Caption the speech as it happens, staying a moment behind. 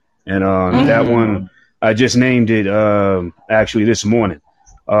and that one I just named it actually this morning.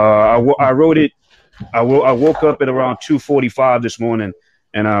 I wrote it. I woke up at around 2:45 this morning,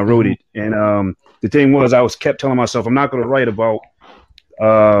 and I wrote it. And the thing was, I was kept telling myself, I'm not going to write about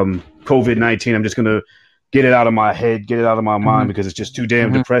COVID-19. I'm just going to get it out of my head, get it out of my mind, because it's just too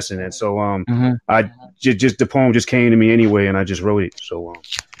damn depressing. And so I just the poem just came to me anyway, and I just wrote it. So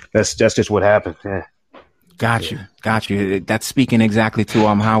that's just what happened. Yeah. Got you. That's speaking exactly to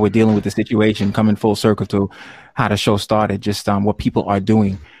how we're dealing with the situation, coming full circle to how the show started, just what people are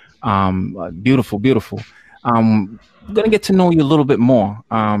doing. Beautiful. I'm gonna get to know you a little bit more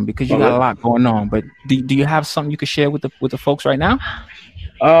because you got a lot going on. But do you have something you could share with the folks right now?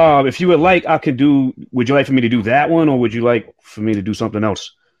 If you would like, I could do. Would you like for me to do that one, or would you like for me to do something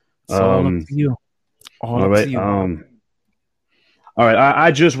else? All up to you. All right. All right.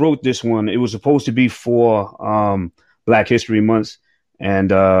 I just wrote this one. It was supposed to be for Black History Month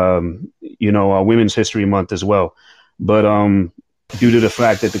and Women's History Month as well, but due to the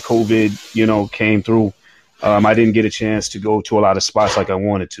fact that the COVID came through, I didn't get a chance to go to a lot of spots like I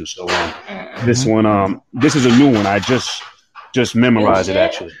wanted to. So this one, this is a new one. I just memorized it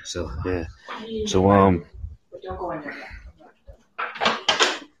actually. So yeah. So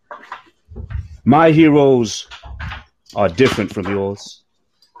my heroes are different from yours.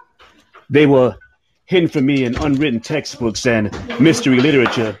 They were hidden from me in unwritten textbooks and mystery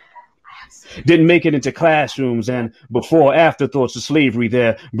literature. Didn't make it into classrooms, and before afterthoughts of slavery,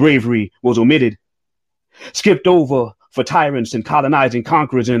 their bravery was omitted. Skipped over for tyrants and colonizing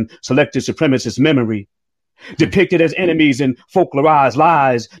conquerors in selected supremacist memory. Depicted as enemies in folklorized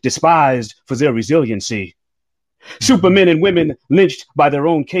lies, despised for their resiliency. Supermen and women lynched by their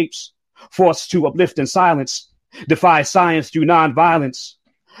own capes, forced to uplift in silence, defy science through nonviolence,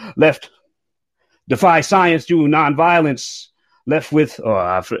 left with,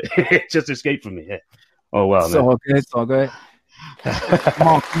 it just escaped from me. Yeah. Oh, wow, man. It's all good. Come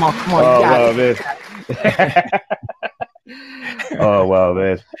on. Oh, wow, man. Oh, wow,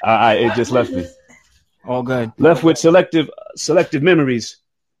 man. It just left me. All good. Left with selective memories,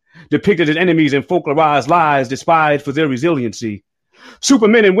 depicted as enemies in folklorized lies, despised for their resiliency.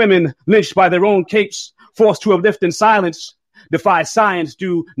 Supermen and women lynched by their own capes, forced to uplift in silence, defy science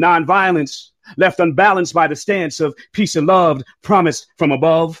through nonviolence, left unbalanced by the stance of peace and love promised from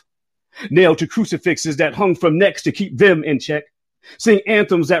above, nailed to crucifixes that hung from necks to keep them in check, sing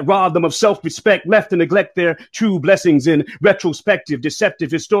anthems that robbed them of self-respect, left to neglect their true blessings in retrospective, deceptive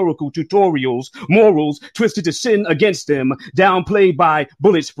historical tutorials, morals twisted to sin against them, downplayed by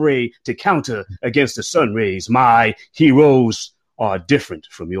bullet spray to counter against the sun rays. My heroes are different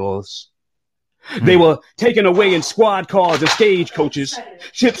from yours. They were taken away in squad cars and stagecoaches,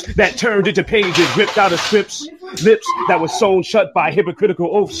 ships that turned into pages ripped out of scripts, lips that were sewn shut by hypocritical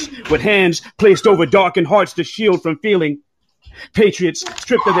oaths, with hands placed over darkened hearts to shield from feeling. Patriots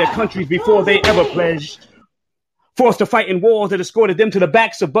stripped of their countries before they ever pledged, forced to fight in wars that escorted them to the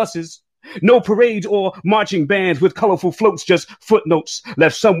backs of buses. No parades or marching bands with colorful floats, just footnotes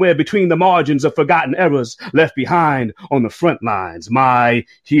left somewhere between the margins of forgotten eras, left behind on the front lines. My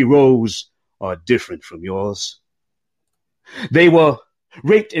heroes are different from yours. They were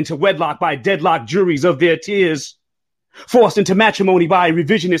raped into wedlock by deadlocked juries of their tears, forced into matrimony by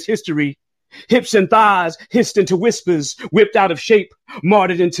revisionist history, hips and thighs hissed into whispers, whipped out of shape,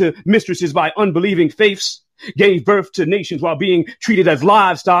 martyred into mistresses by unbelieving faiths, gave birth to nations while being treated as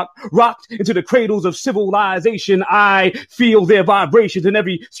livestock, rocked into the cradles of civilization. I feel their vibrations in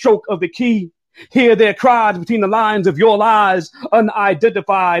every stroke of the key, hear their cries between the lines of your lies,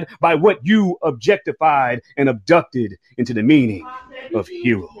 unidentified by what you objectified and abducted into the meaning of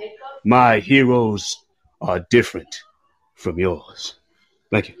hero. My heroes are different from yours.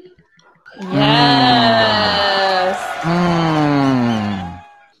 Thank you. Yes.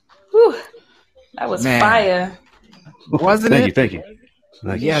 Whew. That was fire. Wasn't it? Thank you.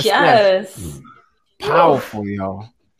 Yes. Powerful, y'all.